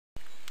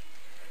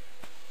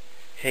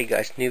Hey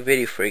guys, new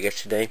video for you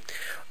guys today.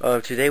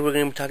 Today we're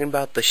going to be talking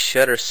about the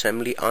shutter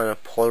assembly on a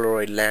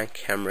Polaroid land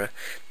camera.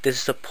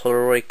 This is a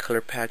Polaroid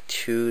Colorpack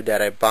II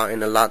that I bought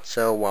in a lot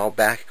sale a while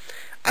back.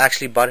 I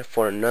actually bought it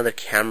for another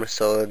camera,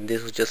 so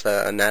this was just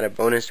an added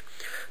bonus.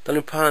 The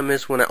only problem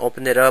is when I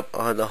opened it up,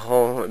 the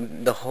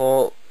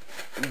whole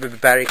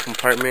battery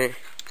compartment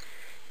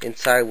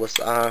inside was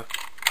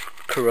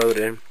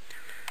corroded.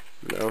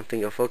 I don't think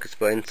it'll focus,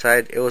 but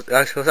inside it was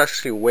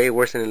actually way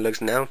worse than it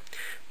looks now.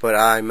 But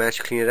I managed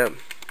to clean it up.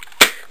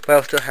 But I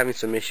was still having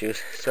some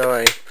issues, so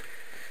I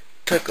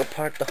took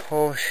apart the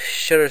whole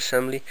shutter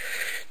assembly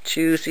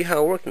to see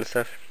how it worked and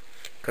stuff.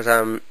 Because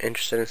I'm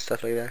interested in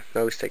stuff like that. I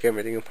always take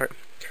everything apart.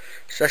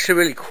 It's actually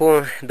really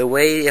cool the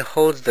way it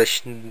holds the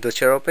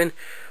shutter open.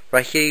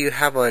 Right here you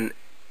have an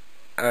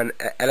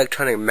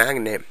electronic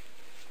magnet,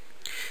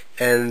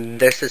 and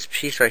there's this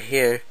piece right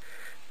here,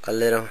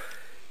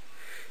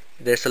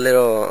 there's a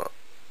little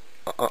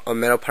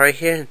metal part right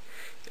here.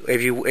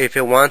 If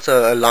it wants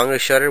a longer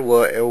shutter,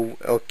 well,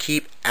 it'll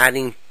keep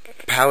adding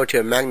power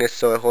to a magnet,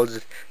 so it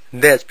holds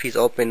this piece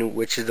open,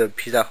 which is the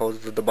piece that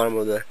holds the bottom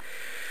of the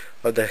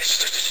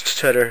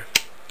shutter.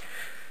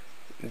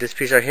 This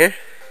piece right here,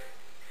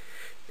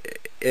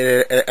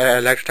 it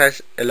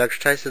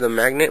electricizes the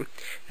magnet,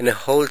 and it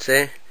holds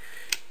it,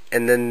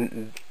 and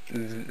then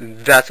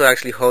that's what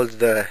actually holds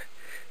the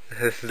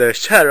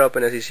shutter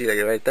open, as you see,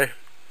 like right there.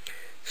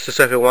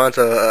 So if it wants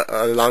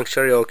a long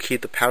shutter, it'll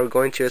keep the power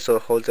going to it, so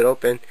it holds it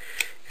open,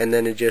 and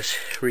then it just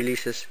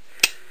releases.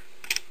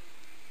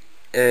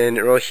 And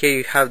right here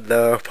you have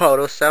the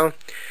photo cell,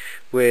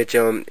 which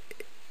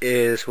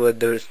is what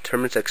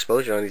determines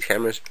exposure on these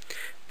cameras.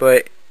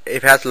 But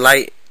if it has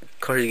light,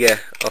 of course you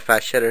get a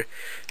fast shutter.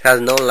 If it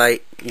has no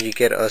light, you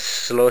get a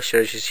slow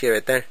shutter, as you see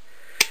right there.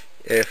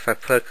 If I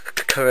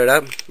cover it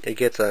up, it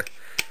gets a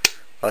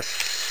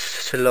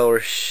slower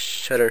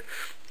shutter.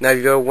 Now,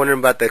 if you're wondering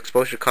about the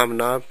exposure comp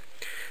knob,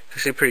 it's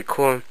actually pretty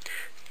cool.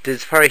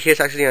 This part right here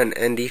is actually an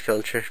ND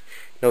filter.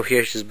 No,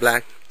 here it's just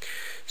black.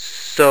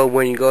 So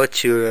when you go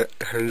to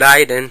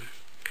lighten,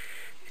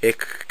 it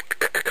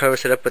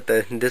covers it up with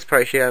this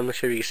part here. I'm not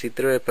sure if you can see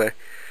through it, but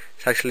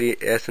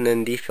it's an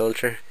ND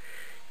filter.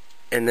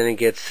 And then it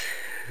gets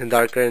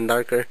darker and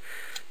darker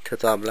till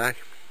it's all black.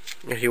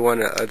 If you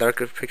want a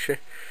darker picture,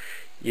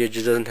 it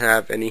just doesn't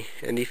have any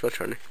ND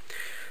filter on it.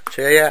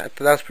 So yeah, I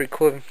thought that was pretty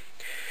cool.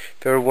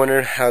 If you ever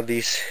wondered how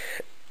the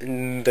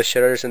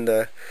shutters in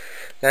the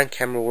land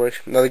camera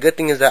work. Now the good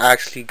thing is that I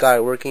actually got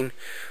it working.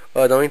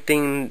 The only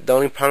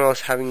problem I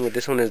was having with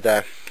this one is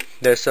that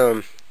there's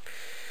some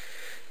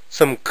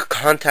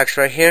contacts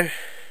right here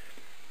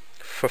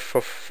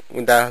for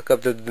that hook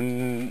up the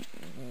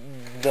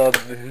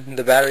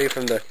battery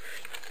from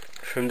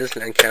this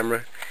land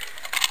camera.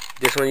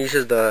 This one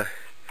uses the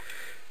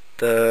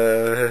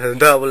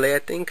AA, I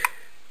think.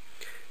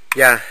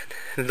 Yeah,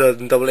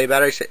 the AA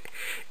battery.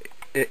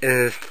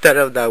 Instead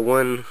of that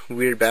one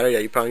weird battery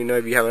that you probably know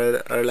if you have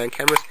other land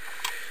cameras.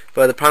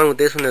 But the problem with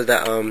this one is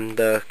that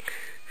the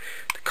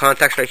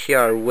contacts right here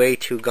are way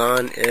too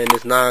gone, and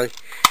it's not.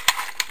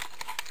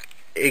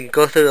 It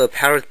goes through the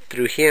power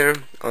through here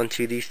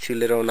onto these two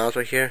little knobs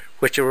right here,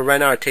 which right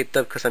now are taped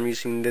up because I'm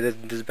using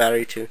this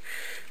battery to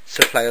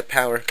supply the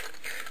power.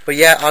 But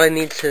yeah, all I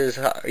need is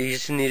you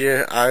just need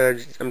to. I'm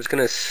just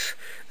gonna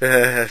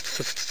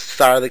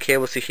solder the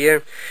cables to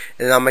here, and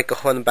then I'll make a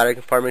hole in the battery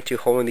compartment to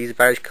hold in these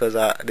batteries, because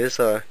this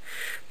I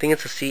think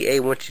it's a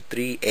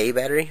CA123A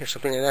battery or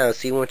something like that. A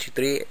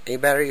C123A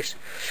batteries.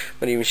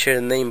 I'm not even sure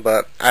the name,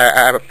 but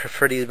I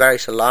prefer these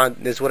batteries a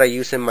lot. This is what I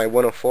use in my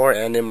 104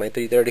 and in my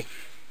 330.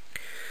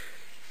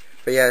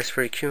 But yeah, it's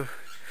pretty cool.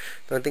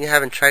 The only thing I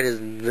haven't tried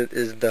is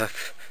that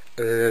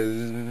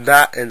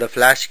and the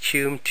flash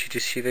cube to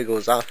see if it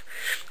goes off.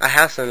 I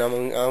have some.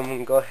 I'm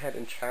gonna go ahead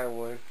and try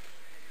one.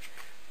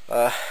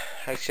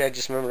 Actually, I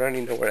just remember I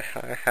don't even know where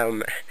I have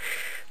them.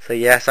 So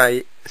yes,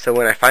 so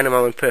when I find them,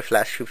 I'm gonna put a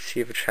flash cube to see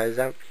if it tries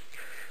out.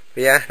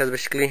 But yeah, that's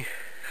basically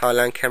how a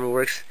land camera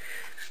works.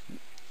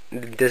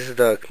 This is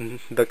the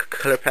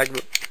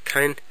Colorpack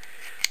kind.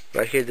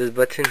 Right here, this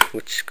button,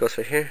 which goes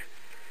right here,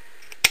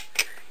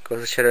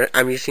 goes to shutter.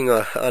 I'm using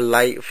a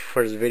light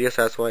for this video,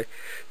 so that's why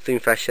it's doing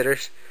fast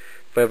shutters.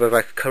 But if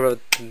I cover up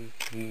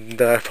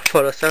the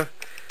photo cell,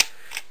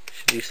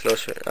 should be slow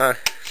shutter.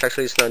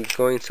 It's not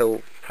going,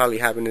 so probably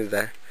happened is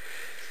that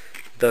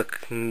the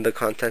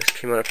contacts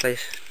came out of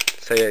place.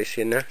 So yeah, you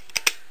see it now.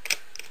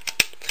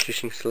 It's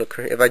using slow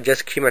current. If I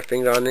just keep my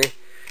finger on it,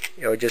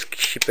 it will just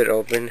keep it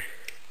open.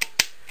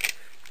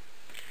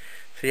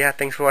 So yeah,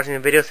 thanks for watching the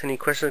video. Any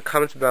questions or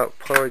comments about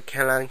Polaroid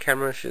land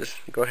cameras, just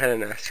go ahead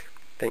and ask.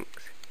 Thanks.